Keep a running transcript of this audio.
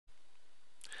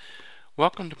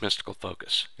Welcome to Mystical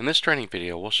Focus. In this training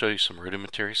video, we'll show you some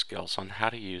rudimentary skills on how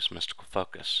to use Mystical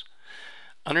Focus.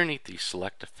 Underneath the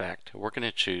Select Effect, we're going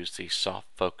to choose the Soft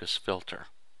Focus filter,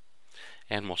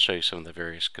 and we'll show you some of the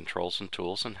various controls and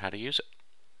tools and how to use it.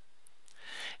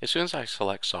 As soon as I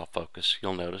select Soft Focus,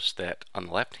 you'll notice that on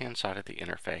the left-hand side of the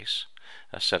interface,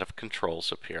 a set of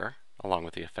controls appear along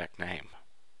with the effect name.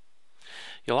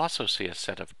 You'll also see a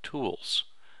set of tools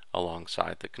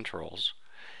alongside the controls.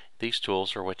 These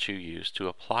tools are what you use to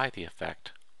apply the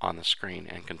effect on the screen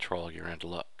and control your end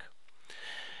look.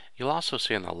 You'll also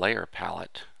see in the layer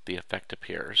palette the effect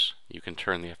appears. You can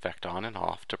turn the effect on and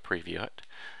off to preview it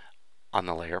on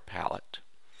the layer palette.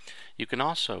 You can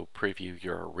also preview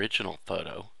your original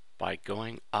photo by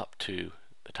going up to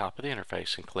the top of the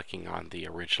interface and clicking on the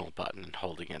original button and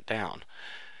holding it down.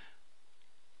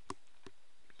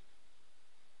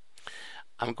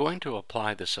 I'm going to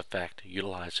apply this effect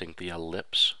utilizing the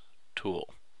Ellipse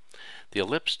Tool. The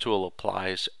Ellipse Tool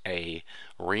applies a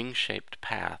ring-shaped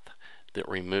path that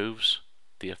removes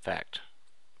the effect.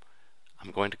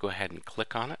 I'm going to go ahead and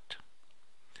click on it,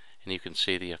 and you can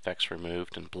see the effects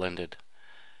removed and blended.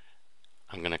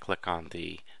 I'm going to click on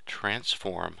the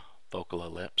Transform Focal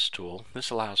Ellipse tool. This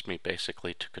allows me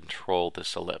basically to control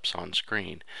this ellipse on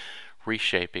screen,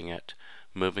 reshaping it,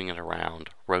 moving it around,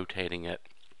 rotating it,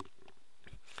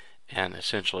 and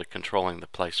essentially controlling the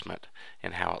placement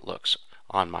and how it looks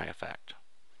on my effect.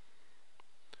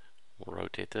 We'll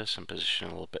rotate this and position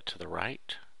it a little bit to the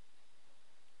right.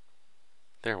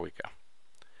 There we go.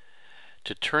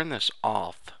 To turn this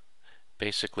off,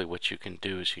 basically what you can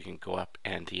do is you can go up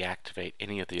and deactivate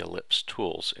any of the ellipse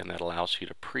tools, and that allows you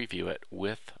to preview it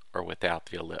with or without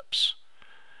the ellipse.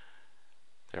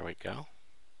 There we go.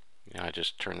 Now I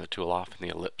just turn the tool off and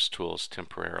the ellipse tools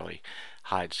temporarily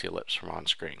hides the ellipse from on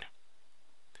screen.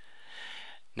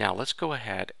 Now let's go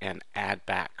ahead and add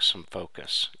back some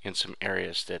focus in some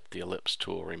areas that the ellipse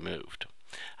tool removed.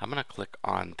 I'm going to click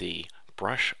on the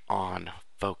Brush On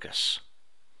Focus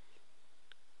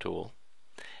tool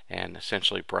and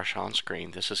essentially brush on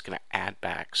screen. This is going to add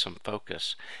back some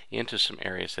focus into some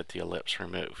areas that the ellipse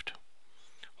removed.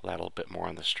 We'll add a little bit more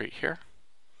on the street here.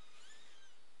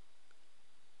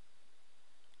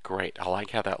 Great, I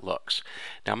like how that looks.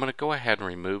 Now I'm going to go ahead and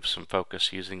remove some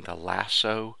focus using the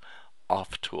Lasso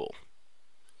Off tool.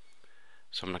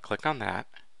 So I'm going to click on that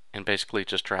and basically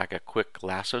just drag a quick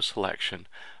lasso selection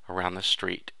around the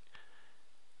street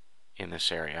in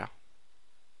this area.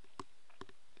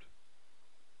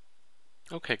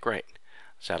 Okay, great.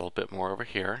 Let's add a little bit more over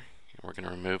here. And we're going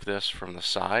to remove this from the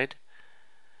side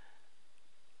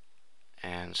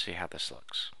and see how this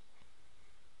looks.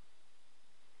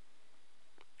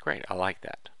 Great, I like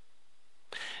that.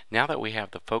 Now that we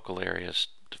have the focal areas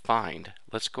defined,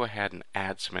 let's go ahead and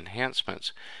add some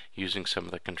enhancements using some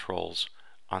of the controls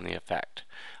on the effect.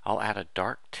 I'll add a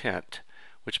dark tint,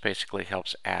 which basically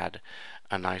helps add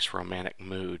a nice romantic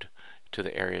mood to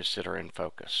the areas that are in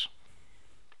focus.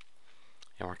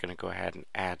 And we're going to go ahead and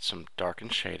add some darken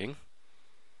shading.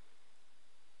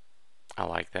 I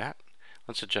like that.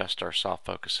 Let's adjust our soft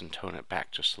focus and tone it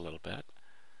back just a little bit.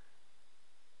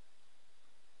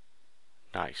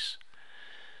 Nice.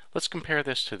 Let's compare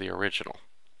this to the original.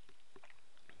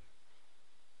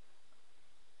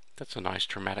 That's a nice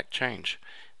dramatic change.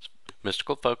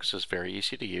 Mystical Focus is very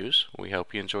easy to use. We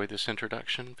hope you enjoyed this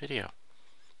introduction video.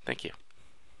 Thank you.